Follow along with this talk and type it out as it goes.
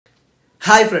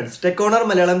Hi friends, TechCorner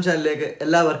Malayalam channel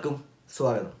എല്ലാവർക്കും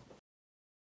സ്വാഗതം.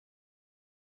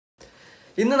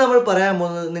 ഇന്ന് നമ്മൾ പറയാൻ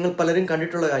പോകുന്നത് നിങ്ങൾ പലരും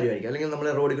കണ്ടിട്ടുള്ള കാര്യമായിരിക്കും അല്ലെങ്കിൽ നമ്മൾ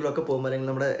റോഡുകളിലൊക്കെ പോകുമ്പോൾ അല്ലെങ്കിൽ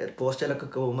നമ്മുടെ പോസ്റ്ററിലൊക്കെ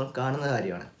പോകുമ്പോൾ കാണുന്ന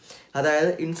കാര്യമാണ്.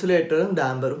 അതായത് ഇൻസുലേറ്ററും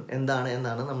ഡാമ്പറും എന്നാണ്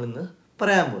നമ്മൾ ഇന്ന്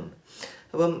പറയാൻ പോകുന്നത്.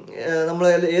 അപ്പം നമ്മൾ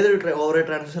ഏതൊരു ഓവർ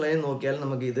ട്രാൻസ്മിഷൻ ലൈൻ നോക്കിയാലും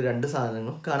നമുക്ക് ഇത് രണ്ട്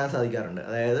സാധനങ്ങളും കാണാൻ സാധിക്കാറുണ്ട്.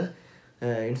 അതായത്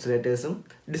ഇൻസുലേറ്റേഴ്സും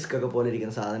ഡിസ്കൊക്കെ പോലെ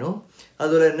ഇരിക്കുന്ന സാധനവും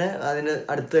അതുപോലെ തന്നെ അതിന്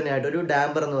അടുത്ത് തന്നെയായിട്ട് ഒരു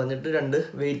ഡാമ്പർ എന്ന് പറഞ്ഞിട്ട് രണ്ട്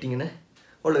വെയിറ്റിങ്ങിന്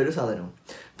ഉള്ളൊരു സാധനവും.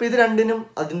 അപ്പോൾ ഇത് രണ്ടിനും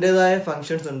അതിൻ്റേതായ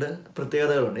ഫങ്ഷൻസ് ഉണ്ട്,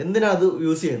 പ്രത്യേകതകളുണ്ട്. എന്തിനാണ് അത്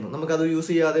യൂസ് ചെയ്യുന്നത്, നമുക്കത് യൂസ്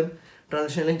ചെയ്യാതെയും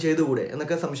ട്രാൻസ്മിഷൻ ലൈൻ ചെയ്തുകൂടെ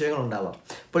എന്നൊക്കെ സംശയങ്ങളുണ്ടാവാം.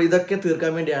 അപ്പോൾ ഇതൊക്കെ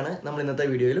തീർക്കാൻ വേണ്ടിയാണ് നമ്മൾ ഇന്നത്തെ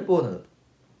വീഡിയോയിൽ പോകുന്നത്.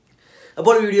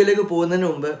 അപ്പോൾ വീഡിയോയിലേക്ക് പോകുന്നതിന്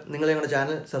മുമ്പ് നിങ്ങൾ ഞങ്ങളുടെ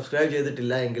ചാനൽ സബ്സ്ക്രൈബ്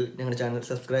ചെയ്തിട്ടില്ല എങ്കിൽ ഞങ്ങളുടെ ചാനൽ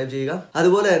സബ്സ്ക്രൈബ് ചെയ്യുക.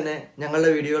 അതുപോലെ തന്നെ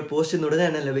ഞങ്ങളുടെ വീഡിയോകൾ പോസ്റ്റ് ചെയ്യുന്ന ഉടനെ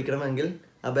തന്നെ ലഭിക്കണമെങ്കിൽ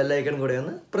ആ ബെല്ലൈക്കൺ കൂടെ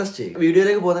ഒന്ന് പ്രസ് ചെയ്യുക.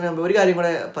 വീഡിയോയിലേക്ക് പോകുന്നതിന് മുമ്പ് ഒരു കാര്യം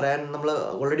കൂടെ പറയാൻ, നമ്മൾ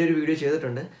ഓൾറെഡി ഒരു വീഡിയോ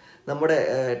ചെയ്തിട്ടുണ്ട്. നമ്മുടെ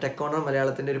ടെക്കോണർ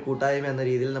മലയാളത്തിൻ്റെ ഒരു കൂട്ടായ്മ എന്ന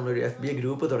രീതിയിൽ നമ്മളൊരു FBA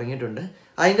ഗ്രൂപ്പ് തുടങ്ങിയിട്ടുണ്ട്.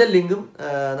 അതിൻ്റെ ലിങ്കും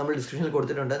നമ്മൾ ഡിസ്ക്രിപ്ഷനിൽ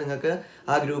കൊടുത്തിട്ടുണ്ട്. നിങ്ങൾക്ക്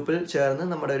ആ ഗ്രൂപ്പിൽ ചേർന്ന്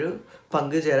നമ്മുടെ ഒരു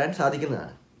പങ്ക് ചേരാൻ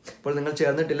സാധിക്കുന്നതാണ്. അപ്പോൾ നിങ്ങൾ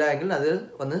ചേർന്നിട്ടില്ല എങ്കിൽ അത്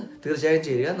വന്ന് തീർച്ചയായും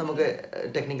ചേരുക. നമുക്ക്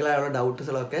ടെക്നിക്കലായുള്ള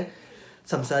ഡൗട്ട്സുകളൊക്കെ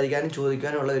സംസാരിക്കാനും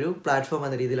ചോദിക്കാനും ഉള്ള ഒരു പ്ലാറ്റ്ഫോം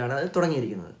എന്ന രീതിയിലാണ് അത്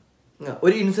തുടങ്ങിയിരിക്കുന്നത്.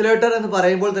 ഒരു ഇൻസുലേറ്റർ എന്ന്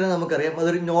പറയുമ്പോൾ തന്നെ നമുക്കറിയാം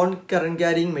അതൊരു നോൺ കറണ്ട്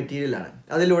ക്യാരിയിങ് മെറ്റീരിയലാണ്.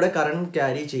 അതിലൂടെ കറണ്ട്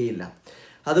ക്യാരി ചെയ്യില്ല.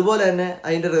 അതുപോലെ തന്നെ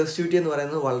അതിൻ്റെ റെസിസ്റ്റിവിറ്റി എന്ന്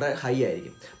പറയുന്നത് വളരെ ഹൈ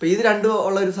ആയിരിക്കും. അപ്പോൾ ഇത് രണ്ടും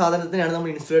ഉള്ള ഒരു സാധനത്തിനാണ് നമ്മൾ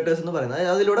ഇൻസുലേറ്റേഴ്സ് എന്ന് പറയുന്നത്.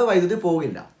 അതിലൂടെ വൈദ്യുതി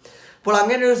പോകില്ല. അപ്പോൾ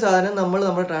അങ്ങനെ ഒരു സാധനം നമ്മൾ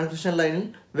നമ്മുടെ ട്രാൻസ്മിഷൻ ലൈനിൽ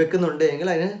വെക്കുന്നുണ്ട് എങ്കിൽ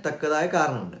അതിന് തക്കതായ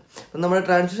കാരണമുണ്ട്. അപ്പം നമ്മുടെ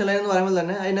ട്രാൻസ്മിഷൻ ലൈൻ എന്ന് പറയുമ്പോൾ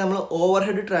തന്നെ അതിന് നമ്മൾ ഓവർ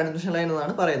ഹെഡ് ട്രാൻസ്മിഷൻ ലൈൻ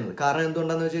എന്നാണ് പറയുന്നത്. കാരണം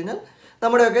എന്തുകൊണ്ടാണെന്ന് വെച്ച് കഴിഞ്ഞാൽ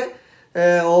നമ്മുടെയൊക്കെ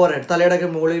ഓവർ ഹെഡ്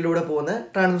തലയുടെയൊക്കെ മുകളിലൂടെ പോകുന്ന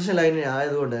ട്രാൻസ്മിഷൻ ലൈൻ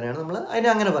ആയതുകൊണ്ട് തന്നെയാണ് നമ്മൾ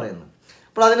അതിനെ അങ്ങനെ പറയുന്നത്.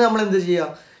 അപ്പോൾ അതിന് നമ്മൾ എന്ത് ചെയ്യുക,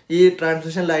 ഈ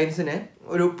ട്രാൻസ്മിഷൻ ലൈൻസിനെ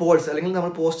ഒരു പോൾസ് അല്ലെങ്കിൽ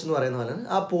നമ്മൾ പോസ്റ്റ് എന്ന് പറയുന്ന പോലെ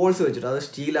ആ പോൾസ് വെച്ചിട്ട്, അത്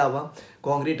സ്റ്റീലാവാം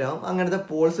കോൺക്രീറ്റ് ആവാം, അങ്ങനത്തെ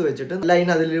പോൾസ് വെച്ചിട്ട് ലൈൻ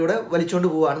അതിലൂടെ വലിച്ചുകൊണ്ട്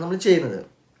പോവുകയാണ് നമ്മൾ ചെയ്യുന്നത്.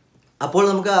 അപ്പോൾ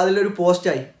നമുക്ക് അതിലൊരു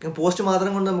പോസ്റ്റ്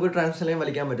മാത്രം കൊണ്ട് നമുക്ക് ട്രാൻസ്മിഷൻ ലൈൻ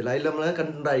വലിക്കാൻ പറ്റില്ല. അതിൽ നമ്മൾ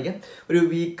കണ്ടിട്ടുണ്ടായിരിക്കാം ഒരു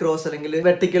വി ക്രോസ് അല്ലെങ്കിൽ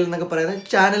വെർട്ടിക്കൽ എന്നൊക്കെ പറയുന്ന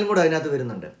ചാനലും കൂടെ അതിനകത്ത്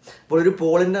വരുന്നുണ്ട്. അപ്പോൾ ഒരു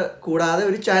പോളിൻ്റെ കൂടാതെ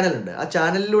ഒരു ചാനലുണ്ട്. ആ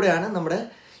ചാനലിലൂടെയാണ് നമ്മുടെ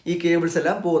ഈ കേബിൾസ്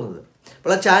എല്ലാം പോകുന്നത്.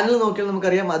 അപ്പോൾ ആ ചാനൽ നോക്കിയാൽ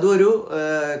നമുക്കറിയാം അതും ഒരു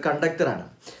കണ്ടക്ടറാണ്.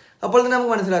 അപ്പോൾ തന്നെ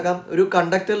നമുക്ക് മനസ്സിലാക്കാം ഒരു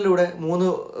കണ്ടക്ടറിലൂടെ 3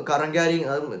 കറണ്ട് ക്യാരിങ്,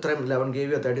 അതും ഇത്രയും 11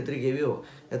 kV 33 kV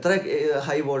എത്ര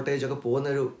ഹൈ വോൾട്ടേജ് ഒക്കെ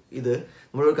പോകുന്നൊരു ഇത്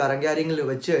നമ്മളൊരു കറണ്ട് ക്യാരിങ്ങിൽ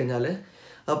വെച്ച് കഴിഞ്ഞാൽ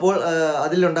അപ്പോൾ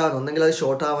അതിലുണ്ടാകുന്ന ഒന്നെങ്കിൽ അത്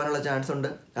ഷോർട്ട് ആവാനുള്ള ചാൻസ് ഉണ്ട്,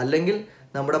 അല്ലെങ്കിൽ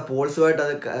നമ്മുടെ പോൾസുമായിട്ട്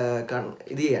അത്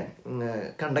ഇത് ചെയ്യാൻ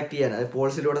കണ്ടക്ട് ചെയ്യാൻ, അത്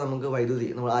പോൾസിലൂടെ നമുക്ക് വൈദ്യുതി,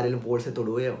 നമ്മൾ ആരെങ്കിലും പോൾസിൽ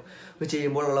തൊടുകയോ ഒക്കെ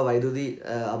ചെയ്യുമ്പോഴുള്ള വൈദ്യുതി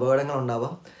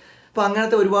അപകടങ്ങളുണ്ടാവാം. അപ്പോൾ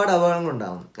അങ്ങനത്തെ ഒരുപാട്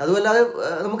അപകടങ്ങളുണ്ടാകും. അതുമല്ലാതെ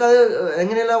നമുക്കത്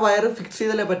എങ്ങനെയല്ല വയർ ഫിക്സ്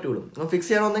ചെയ്താലേ പറ്റുള്ളൂ. ഫിക്സ്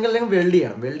ചെയ്യണമെന്നെങ്കിൽ അല്ലെങ്കിൽ വെൽഡ്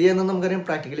ചെയ്യാനൊന്നും നമുക്കറിയാം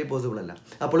പ്രാക്ടിക്കലി പോസിബിൾ അല്ല.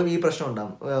 അപ്പോഴും ഈ പ്രശ്നം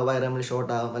ഉണ്ടാകും, വയർ നമ്മൾ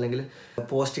ഷോർട്ട് ആകും, അല്ലെങ്കിൽ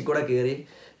പോസ്റ്റിൽ കൂടെ കയറി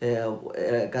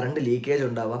കറണ്ട് ലീക്കേജ്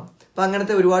ഉണ്ടാവാം. അപ്പോൾ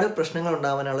അങ്ങനത്തെ ഒരുപാട് പ്രശ്നങ്ങൾ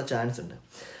ഉണ്ടാവാനുള്ള ചാൻസ് ഉണ്ട്.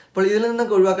 അപ്പോൾ ഇതിൽ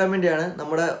നിന്നൊക്കെ ഒഴിവാക്കാൻ വേണ്ടിയാണ്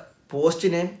നമ്മുടെ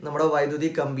പോസ്റ്റിനെയും നമ്മുടെ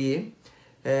വൈദ്യുതി കമ്പിയെയും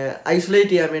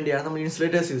ഐസൊലേറ്റ് ചെയ്യാൻ വേണ്ടിയാണ് നമ്മൾ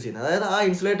ഇൻസുലേറ്റേഴ്സ് യൂസ് ചെയ്യുന്നത്. അതായത് ആ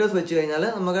ഇൻസുലേറ്റേഴ്സ് വെച്ച് കഴിഞ്ഞാൽ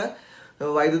നമുക്ക്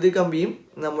വൈദ്യുതി കമ്പിയും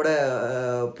നമ്മുടെ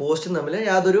പോസ്റ്റും തമ്മിൽ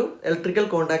യാതൊരു ഇലക്ട്രിക്കൽ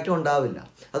കോണ്ടാക്റ്റും ഉണ്ടാവില്ല.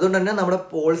 അതുകൊണ്ട് തന്നെ നമ്മുടെ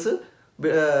പോൾസ്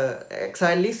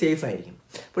എക്സാക്ട്ലി സേഫ് ആയിരിക്കും.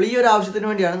 അപ്പോൾ ഈ ഒരു ആവശ്യത്തിന്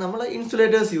വേണ്ടിയാണ് നമ്മൾ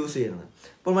ഇൻസുലേറ്റേഴ്സ് യൂസ് ചെയ്യുന്നത്.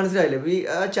 അപ്പോൾ മനസ്സിലായില്ലേ, ഈ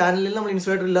ചാനലിൽ നമ്മൾ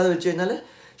ഇൻസുലേറ്റർ ഇല്ലാതെ വെച്ച് കഴിഞ്ഞാൽ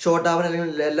ഷോർട്ട് ആവാൻ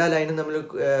അല്ലെങ്കിൽ എല്ലാ ലൈനും തമ്മിൽ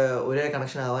ഒരേ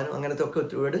കണക്ഷൻ ആവാനും അങ്ങനത്തെ ഒക്കെ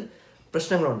ഒരുപാട്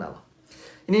പ്രശ്നങ്ങളുണ്ടാവാം.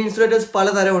 ഇനി ഇൻസുലേറ്റേഴ്സ്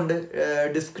പലതരമുണ്ട്.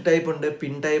 ഡിസ്ക് ടൈപ്പ് ഉണ്ട്,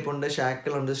 പിൻ ടൈപ്പ് ഉണ്ട്,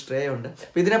 ഷാക്കിൾ ഉണ്ട്, സ്ട്രേ ഉണ്ട്.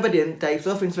 അപ്പോൾ ഇതിനെപ്പറ്റി ടൈപ്സ്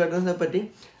ഓഫ് ഇൻസുലേറ്റേഴ്സിനെ പറ്റി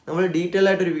നമ്മൾ ഡീറ്റെയിൽ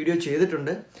ആയിട്ടൊരു വീഡിയോ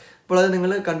ചെയ്തിട്ടുണ്ട്. അപ്പോൾ അത്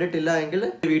നിങ്ങൾ കണ്ടിട്ടില്ല എങ്കിൽ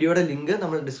വീഡിയോയുടെ ലിങ്ക്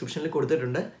നമ്മൾ ഡിസ്ക്രിപ്ഷനിൽ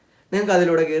കൊടുത്തിട്ടുണ്ട്, നിങ്ങൾക്ക്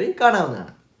അതിലൂടെ കയറി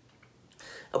കാണാവുന്നതാണ്.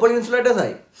 അപ്പോൾ ഇൻസുലേറ്റേഴ്സ്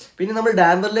ആയി. പിന്നെ നമ്മൾ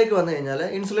ഡാമ്പറിലേക്ക് വന്നു കഴിഞ്ഞാൽ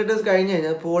ഇൻസുലേറ്റേഴ്സ് കഴിഞ്ഞ്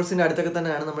കഴിഞ്ഞാൽ പോൾസിൻ്റെ അടുത്തൊക്കെ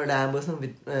തന്നെയാണ് നമ്മൾ ഡാമ്പേഴ്സും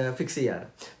ഫിക്സ് ചെയ്യാറ്.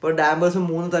 അപ്പോൾ ഡാമ്പേഴ്സും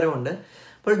 3 തരമുണ്ട്.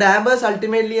 അപ്പോൾ ഡാമ്പേഴ്സ്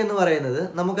അൾട്ടിമേറ്റ്ലി എന്ന് പറയുന്നത്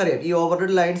നമുക്കറിയാം ഈ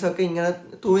ഓവർഹെഡ് ലൈൻസ് ഒക്കെ ഇങ്ങനെ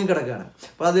തൂങ്ങിക്കിടക്കുകയാണ്.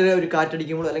 അപ്പോൾ അതിൽ ഒരു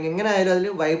കാറ്റടിക്കുമ്പോൾ അല്ലെങ്കിൽ എങ്ങനെ ആയാലും അതിൽ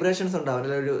വൈബ്രേഷൻസ് ഉണ്ടാവും,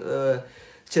 അല്ലെങ്കിൽ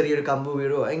ചെറിയൊരു കമ്പ്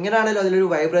വീഴുമോ എങ്ങനെയാണെങ്കിലും അതിലൊരു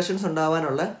വൈബ്രേഷൻസ്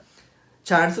ഉണ്ടാവാനുള്ള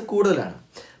ചാൻസ് കൂടുതലാണ്.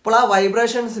 അപ്പോൾ ആ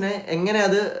വൈബ്രേഷൻസിനെ എങ്ങനെ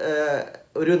അത്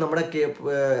ഒരു നമ്മുടെ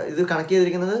ഇത് കണക്ട്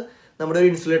ചെയ്തിരിക്കുന്നത് നമ്മുടെ ഒരു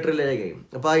ഇൻസുലേറ്ററിലേക്കായിരിക്കും.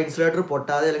 അപ്പോൾ ആ ഇൻസുലേറ്റർ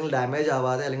പൊട്ടാതെ അല്ലെങ്കിൽ ഡാമേജ്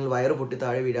ആവാതെ അല്ലെങ്കിൽ വയർ പൊട്ടി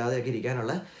താഴെ വീഴാതെ ഒക്കെ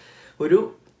ഇരിക്കാനുള്ള ഒരു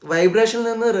വൈബ്രേഷനിൽ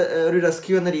നിന്ന് ഒരു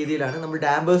റെസ്ക്യൂ എന്ന രീതിയിലാണ് നമ്മൾ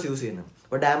ഡാമ്പേഴ്സ് യൂസ് ചെയ്യുന്നത്.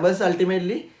 അപ്പോൾ ഡാമ്പേഴ്സ്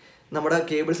അൾട്ടിമേറ്റ്ലി നമ്മുടെ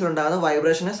കേബിൾസിൽ ഉണ്ടാകുന്ന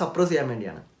വൈബ്രേഷനെ സപ്രസ് ചെയ്യാൻ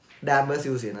വേണ്ടിയാണ് ഡാമ്പേഴ്സ്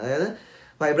യൂസ് ചെയ്യുന്നത്. അതായത്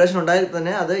വൈബ്രേഷൻ ഉണ്ടായാൽ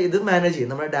തന്നെ ഇത് മാനേജ് ചെയ്യും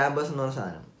നമ്മുടെ ഡാമ്പേഴ്സ് എന്ന് പറഞ്ഞ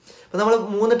സാധനം. അപ്പോൾ നമ്മൾ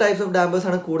 3 ടൈപ്സ് ഓഫ് ഡാമ്പേഴ്സ്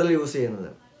ആണ് കൂടുതൽ യൂസ് ചെയ്യുന്നത്.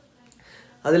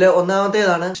 അതിൽ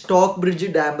ഒന്നാമത്തേതാണ് സ്റ്റോക്ക് ബ്രിഡ്ജ്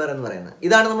ഡാമ്പർ എന്ന് പറയുന്നത്.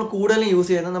 ഇതാണ് നമ്മൾ കൂടുതലും യൂസ്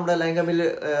ചെയ്യുന്നത്. നമ്മുടെ ലൈൻ കമ്പിൽ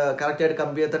കറക്റ്റായിട്ട്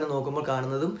കമ്പിയെ തന്നെ നോക്കുമ്പോൾ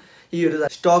കാണുന്നതും ഈ ഒരു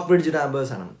സ്റ്റോക്ക് ബ്രിഡ്ജ്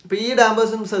ഡാമ്പേഴ്സ് ആണ്. ഇപ്പോൾ ഈ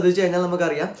ഡാമ്പേഴ്സും ശ്രദ്ധിച്ചു കഴിഞ്ഞാൽ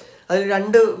നമുക്കറിയാം അതിൽ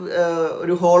 2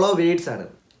 ഒരു ഹോളോ വെയ്റ്റ്സ് ആണ്,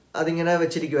 അതിങ്ങനെ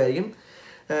വെച്ചിരിക്കുമായിരിക്കും.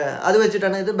 അത്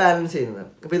വെച്ചിട്ടാണ് ഇത് ബാലൻസ് ചെയ്യുന്നത്.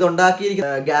 അപ്പോൾ ഇത്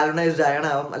ഉണ്ടാക്കിയിരിക്കുന്ന ഗാലനൈസ്ഡ് അയൺ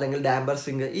ആവും അല്ലെങ്കിൽ ഡാമ്പർ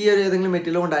സിങ്ക്, ഈ ഒരു ഏതെങ്കിലും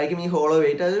മെറ്റീരിയൽ കൊണ്ടായിരിക്കും ഈ ഹോളോ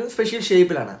വെയിറ്റ് അതൊരു സ്പെഷ്യൽ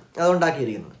ഷേപ്പിലാണ് അത്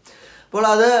ഉണ്ടാക്കിയിരിക്കുന്നത്. അപ്പോൾ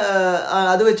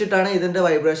അത് വെച്ചിട്ടാണ് ഇതിൻ്റെ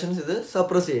വൈബ്രേഷൻസ് ഇത്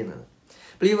സപ്രസ് ചെയ്യുന്നത്.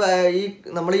 അപ്പോൾ ഈ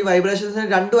നമ്മൾ ഈ വൈബ്രേഷൻസിന്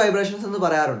 2 വൈബ്രേഷൻസ് എന്ന്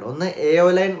പറയാറുണ്ട്. ഒന്ന്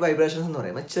എയോലൈൻ വൈബ്രേഷൻസ് എന്ന്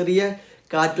പറയുന്നത് ചെറിയ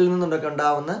കാറ്റിൽ നിന്നൊക്കെ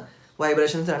ഉണ്ടാവുന്ന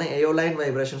വൈബ്രേഷൻസ് ആണ് എയോലൈൻ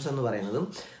വൈബ്രേഷൻസ് എന്ന് പറയുന്നതും.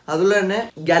 അതുപോലെ തന്നെ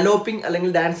ഗലോപ്പിംഗ്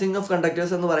അല്ലെങ്കിൽ ഡാൻസിങ് ഓഫ്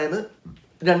കണ്ടക്ടേഴ്സ് എന്ന് പറയുന്നത്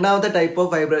രണ്ടാമത്തെ ടൈപ്പ്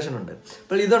ഓഫ് വൈബ്രേഷൻ ഉണ്ട്.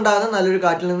 അപ്പോൾ ഇതുണ്ടാകുന്ന നല്ലൊരു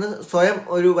കാറ്റിൽ നിന്ന് സ്വയം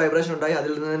ഒരു വൈബ്രേഷൻ ഉണ്ടായി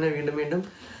അതിൽ നിന്ന് തന്നെ വീണ്ടും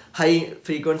ഹൈ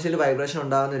ഫ്രീക്വൻസിയിൽ വൈബ്രേഷൻ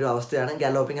ഉണ്ടാകുന്ന ഒരു അവസ്ഥയാണ്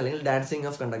ഗലോപ്പിംഗ് അല്ലെങ്കിൽ ഡാൻസിങ്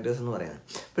ഓഫ് കണ്ടക്ടേഴ്സ് എന്ന് പറയുന്നത്.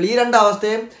 അപ്പോൾ ഈ 2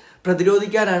 അവസ്ഥയും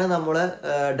പ്രതിരോധിക്കാനാണ് നമ്മൾ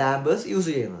ഡാമ്പേഴ്സ് യൂസ്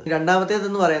ചെയ്യുന്നത്.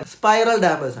 രണ്ടാമത്തേതെന്ന് പറയുന്നത് സ്പൈറൽ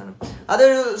ഡാമ്പേഴ്സ് ആണ്.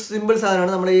 അതൊരു സിമ്പിൾ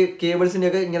സാധനമാണ്. നമ്മൾ ഈ കേബിൾസിൻ്റെ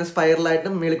ഒക്കെ ഇങ്ങനെ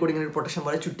സ്പൈറലായിട്ടും മേളിൽ കൂടി ഇങ്ങനെ ഒരു പ്രൊട്ടക്ഷൻ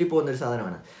പോലെ ചുറ്റി പോകുന്ന ഒരു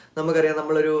സാധനമാണ്. നമുക്കറിയാം,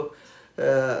 നമ്മളൊരു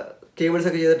കേബിൾസ്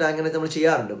ഒക്കെ ചെയ്തിട്ട് അങ്ങനെ നമ്മൾ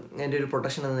ചെയ്യാറുണ്ട് അതിൻ്റെ ഒരു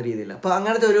പ്രൊട്ടക്ഷൻ എന്ന രീതിയിൽ. അപ്പോൾ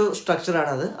അങ്ങനത്തെ ഒരു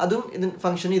സ്ട്രക്ചറാണ് അതും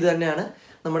ഫംഗ്ഷൻ ഇത് തന്നെയാണ്.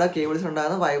 നമ്മുടെ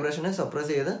കേബിൾസിനുണ്ടാകുന്ന വൈബ്രേഷനെ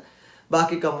സപ്രസ് ചെയ്ത്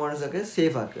ബാക്കി കമ്പോണൻസ് ഒക്കെ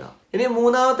സേഫ് ആക്കുക. ഇനി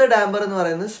മൂന്നാമത്തെ ഡാമ്പർ എന്ന്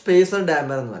പറയുന്നത് സ്പേസർ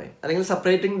ഡാമ്പർ എന്ന് പറയും, അല്ലെങ്കിൽ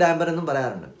സെപ്പറേറ്റിംഗ് ഡാമ്പർ എന്നും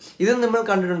പറയാറുണ്ട്. ഇത് നമ്മൾ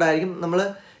കണ്ടിട്ടുണ്ടായിരിക്കും.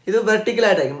 ഇത്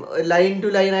വെർട്ടിക്കലായിട്ടായിരിക്കും, ലൈൻ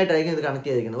ടു ലൈൻ ആയിട്ടായിരിക്കും ഇത് കണക്ട്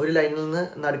ചെയ്തിരിക്കുന്നത്. ഒരു ലൈനിൽ നിന്ന്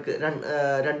നടുക്ക്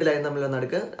 2 ലൈൻ തമ്മിലുള്ള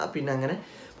നടുക്ക്, പിന്നെ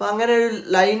അപ്പോൾ അങ്ങനെ ഒരു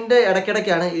ലൈനിൻ്റെ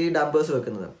ഇടയ്ക്കിടയ്ക്കാണ് ഈ ഡാമ്പേഴ്സ്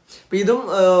വെക്കുന്നത്. അപ്പോൾ ഇതും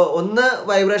ഒന്ന്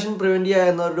വൈബ്രേഷൻ പ്രിവെൻറ്റ്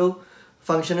ചെയ്യുക എന്നൊരു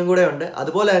ഫംഗ്ഷനും കൂടെ ഉണ്ട്.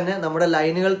 അതുപോലെ തന്നെ നമ്മുടെ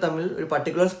ലൈനുകൾ തമ്മിൽ ഒരു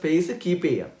പർട്ടിക്കുലർ സ്പേസ് കീപ്പ്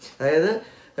ചെയ്യുക. അതായത്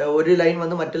ഒരു ലൈൻ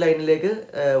വന്ന് മറ്റു ലൈനിലേക്ക്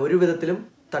ഒരു വിധത്തിലും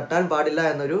തട്ടാൻ പാടില്ല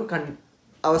എന്നൊരു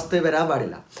അവസ്ഥ വരാൻ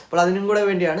പാടില്ല. അപ്പോൾ അതിനും കൂടെ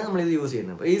വേണ്ടിയാണ് നമ്മളിത് യൂസ്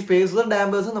ചെയ്യുന്നത്. അപ്പോൾ ഈ സ്പേസർ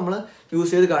ഡാമ്പേഴ്സ് നമ്മൾ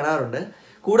യൂസ് ചെയ്ത് കാണാറുണ്ട്.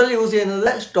 കൂടുതൽ യൂസ് ചെയ്യുന്നത്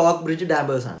സ്റ്റോക്ക് ബ്രിഡ്ജ്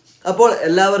ഡാമ്പേഴ്സ് ആണ്. അപ്പോൾ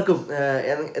എല്ലാവർക്കും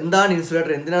എന്താണ്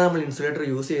ഇൻസുലേറ്റർ, എന്തിനാണ് നമ്മൾ ഇൻസുലേറ്റർ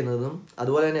യൂസ് ചെയ്യുന്നതെന്നും,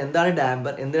 അതുപോലെ തന്നെ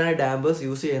എന്തിനാണ് ഡാമ്പേഴ്സ്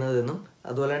യൂസ് ചെയ്യുന്നതെന്നും,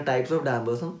 അതുപോലെ തന്നെ ടൈപ്സ് ഓഫ്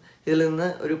ഡാമ്പേഴ്സും ഇതിൽ നിന്ന്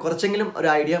കുറച്ചെങ്കിലും ഒരു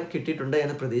ഐഡിയ കിട്ടിയിട്ടുണ്ട്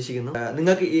എന്ന് പ്രതീക്ഷിക്കുന്നു.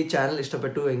 നിങ്ങൾക്ക് ഈ ചാനൽ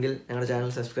ഇഷ്ടപ്പെട്ടു എങ്കിൽ ഞങ്ങളുടെ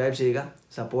ചാനൽ സബ്സ്ക്രൈബ് ചെയ്യുക,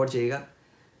 സപ്പോർട്ട് ചെയ്യുക.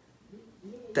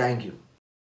 Thank you.